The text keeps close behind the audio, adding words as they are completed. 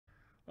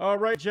All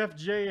right, Jeff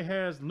J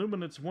has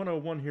Luminance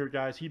 101 here,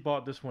 guys. He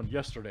bought this one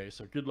yesterday,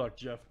 so good luck,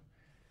 Jeff.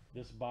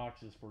 This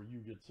box is for you,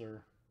 good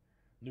sir.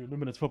 New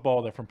Luminance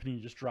football that from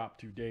Panini just dropped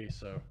today,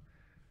 so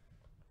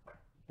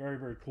very,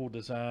 very cool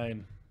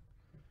design.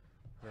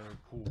 Very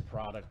cool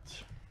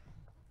product.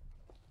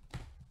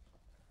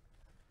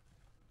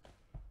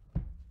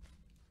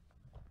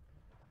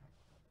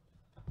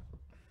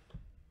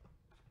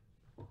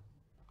 Oh,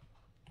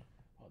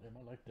 damn,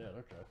 I like that.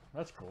 Okay,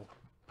 that's cool.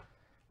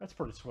 That's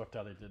pretty swift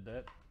how they did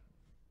that.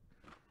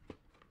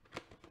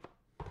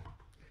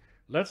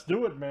 Let's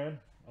do it, man.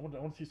 I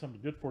want to see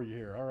something good for you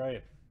here. All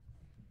right.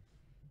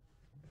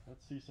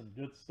 Let's see some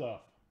good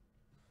stuff.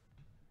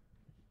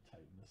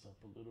 Tighten this up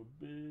a little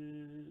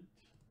bit.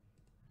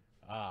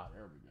 Ah,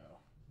 there we go.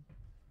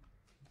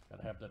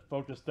 Gotta have that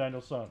focus,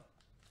 Danielson.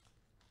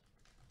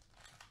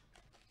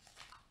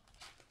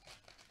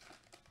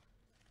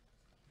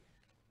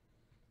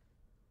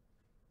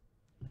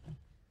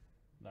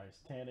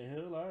 Nice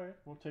Tannehill. All right,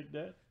 we'll take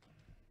that.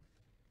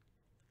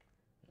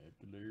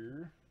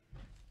 Eckler.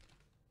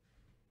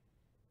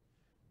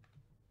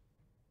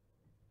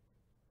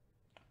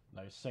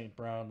 Nice St.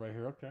 Brown right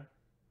here. Okay.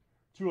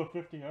 2 of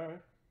 50. All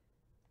right.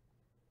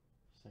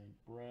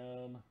 St.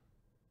 Brown.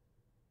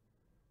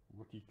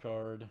 Rookie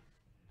card. I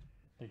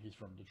think he's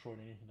from Detroit.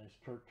 Nice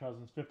Kirk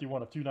Cousins.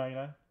 51 of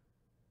 299.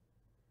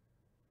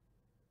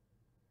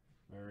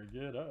 Very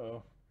good.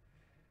 Uh-oh.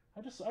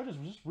 I just was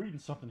just reading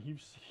something. He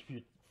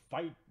would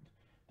fight.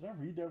 Did I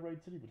read that right?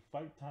 Said he would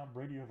fight Tom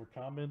Brady over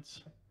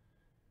comments.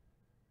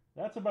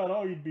 That's about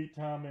all you'd beat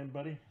Tom in,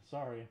 buddy.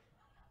 Sorry.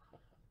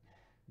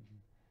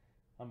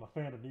 I'm a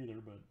fan of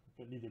neither,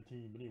 but neither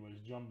team. But anyways,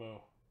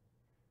 Jumbo,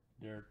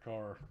 Derek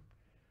Carr.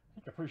 I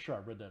think I'm pretty sure I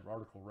read that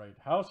article right.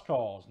 House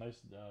calls. Nice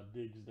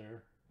digs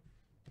there.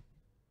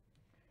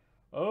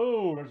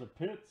 Oh, there's a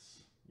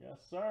Pitts. Yes,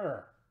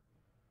 sir.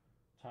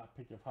 Top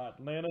pick of Hot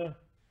Atlanta.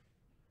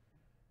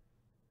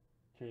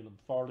 Caleb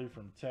Farley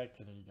from Tech.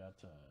 And then you got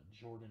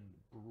Jordan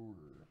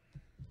Brewer.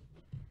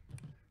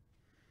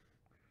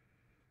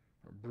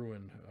 Or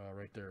Bruin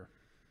right there.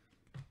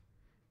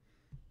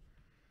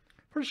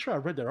 Pretty sure I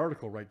read that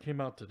article right. Came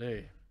out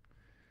today.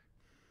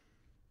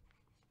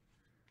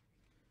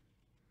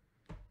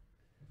 All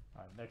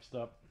right, next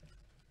up.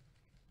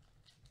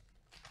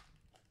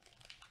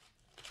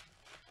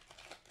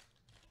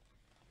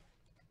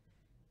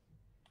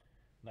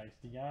 Nice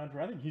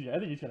DeAndre. I think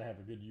he's gonna have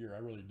a good year. I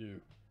really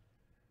do.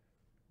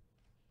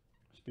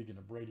 Speaking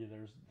of Brady,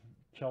 there's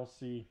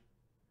Kelsey,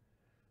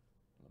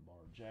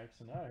 Lamar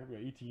Jackson. Ah, here we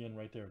go. ETN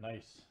right there.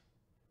 Nice.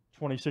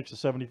 26 to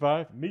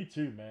 75. Me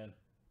too, man.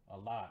 A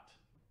lot.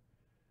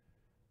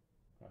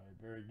 All right,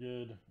 very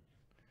good.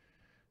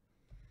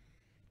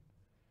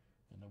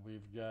 And then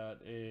we've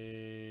got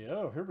a,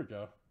 oh, here we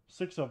go.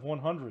 6 of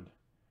 100.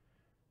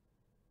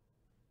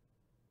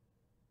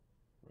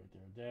 Right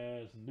there.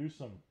 Daz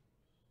Newsome.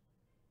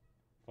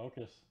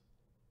 Focus.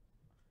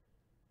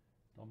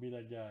 Don't be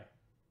that guy.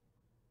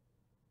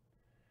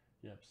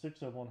 Yep,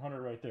 6 of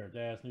 100 right there.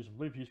 Daz Newsome. I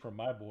believe he's from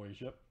my boys.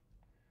 Yep.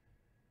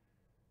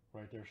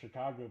 Right there,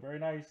 Chicago. Very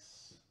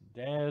nice.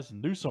 Daz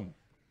Newsome.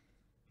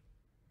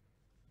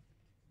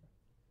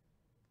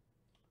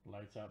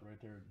 Lights out right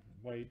there.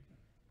 White.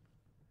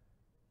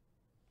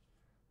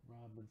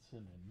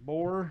 Robinson and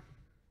Moore.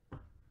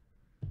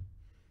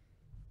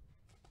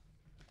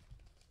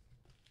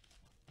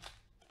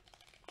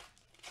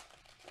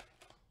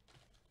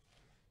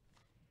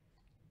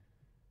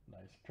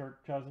 Nice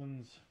Kirk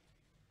Cousins.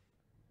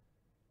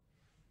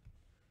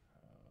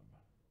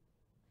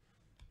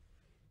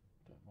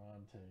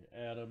 Devontae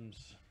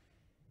Adams.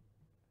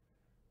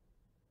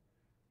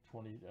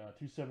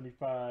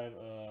 275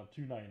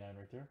 299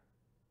 right there.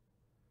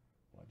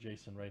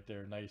 Jason right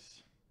there.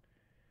 Nice.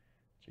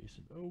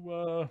 Jason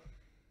Owa.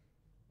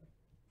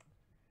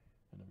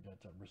 And then we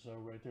got Rizzo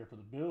right there for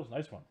the Bills.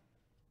 Nice one.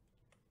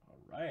 All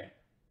right.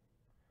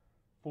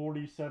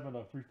 47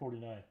 of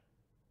 349.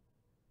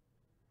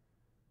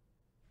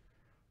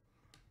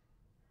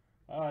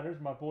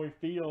 There's my boy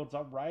Fields.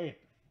 All right.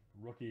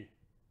 Rookie.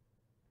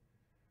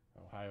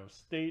 Ohio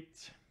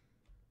State.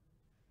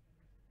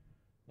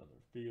 Another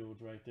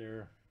Fields right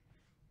there.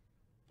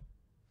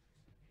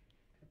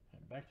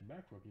 And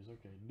back-to-back rookies.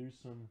 Okay,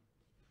 Newsome.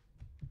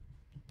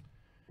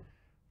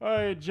 All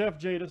right, Jeff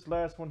J, this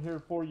last one here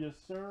for you,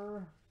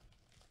 sir.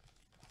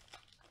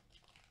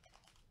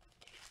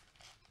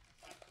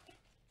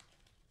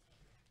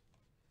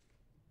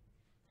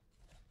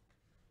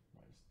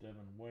 Nice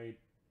Devin White.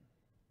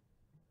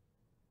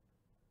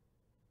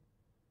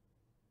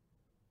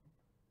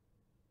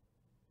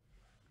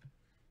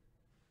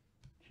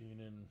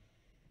 Keenan.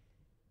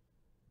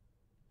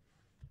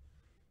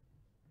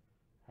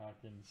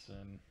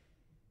 Hawkinson.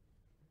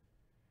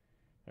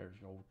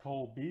 There's old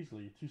Cole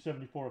Beasley,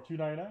 274 of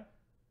 299.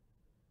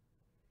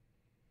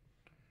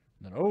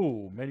 And then,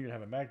 oh, man, you're going to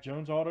have a Mac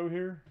Jones auto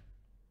here.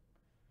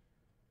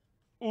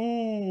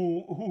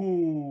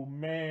 Ooh,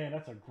 man,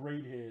 that's a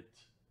great hit.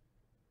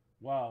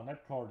 Wow, and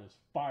that card is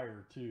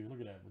fire, too. Look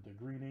at that with the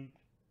green ink.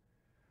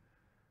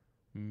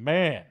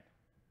 Man.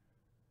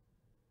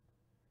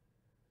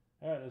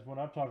 That is what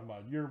I'm talking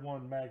about. Year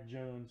one Mac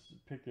Jones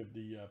pick of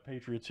the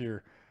Patriots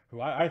here, who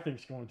I think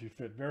is going to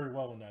fit very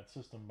well in that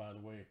system, by the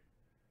way.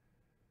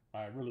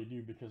 I really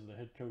do because of the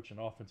head coach and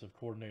offensive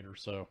coordinator.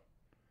 So,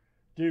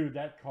 dude,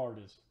 that card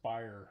is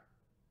fire.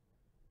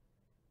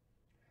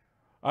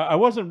 I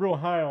wasn't real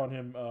high on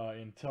him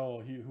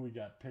until who he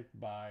got picked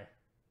by.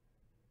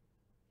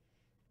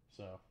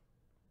 So,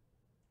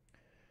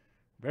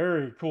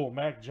 very cool.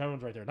 Mac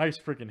Jones right there. Nice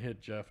freaking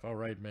hit, Jeff. All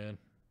right, man.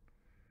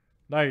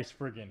 Nice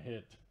freaking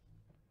hit.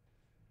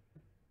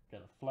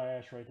 Got a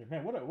flash right there.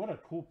 Man, what a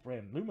cool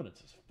brand. Luminance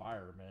is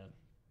fire, man.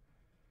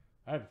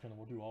 I have a feeling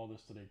we'll do all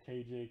this today.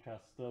 KJ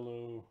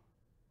Costello.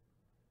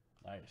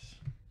 Nice.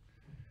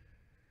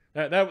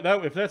 That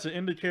if that's an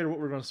indicator of what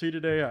we're going to see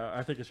today,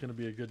 I think it's going to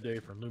be a good day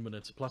for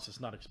Luminance. Plus, it's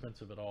not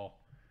expensive at all.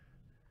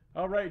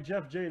 All right,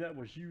 Jeff J., that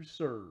was you,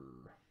 sir.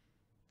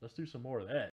 Let's do some more of that.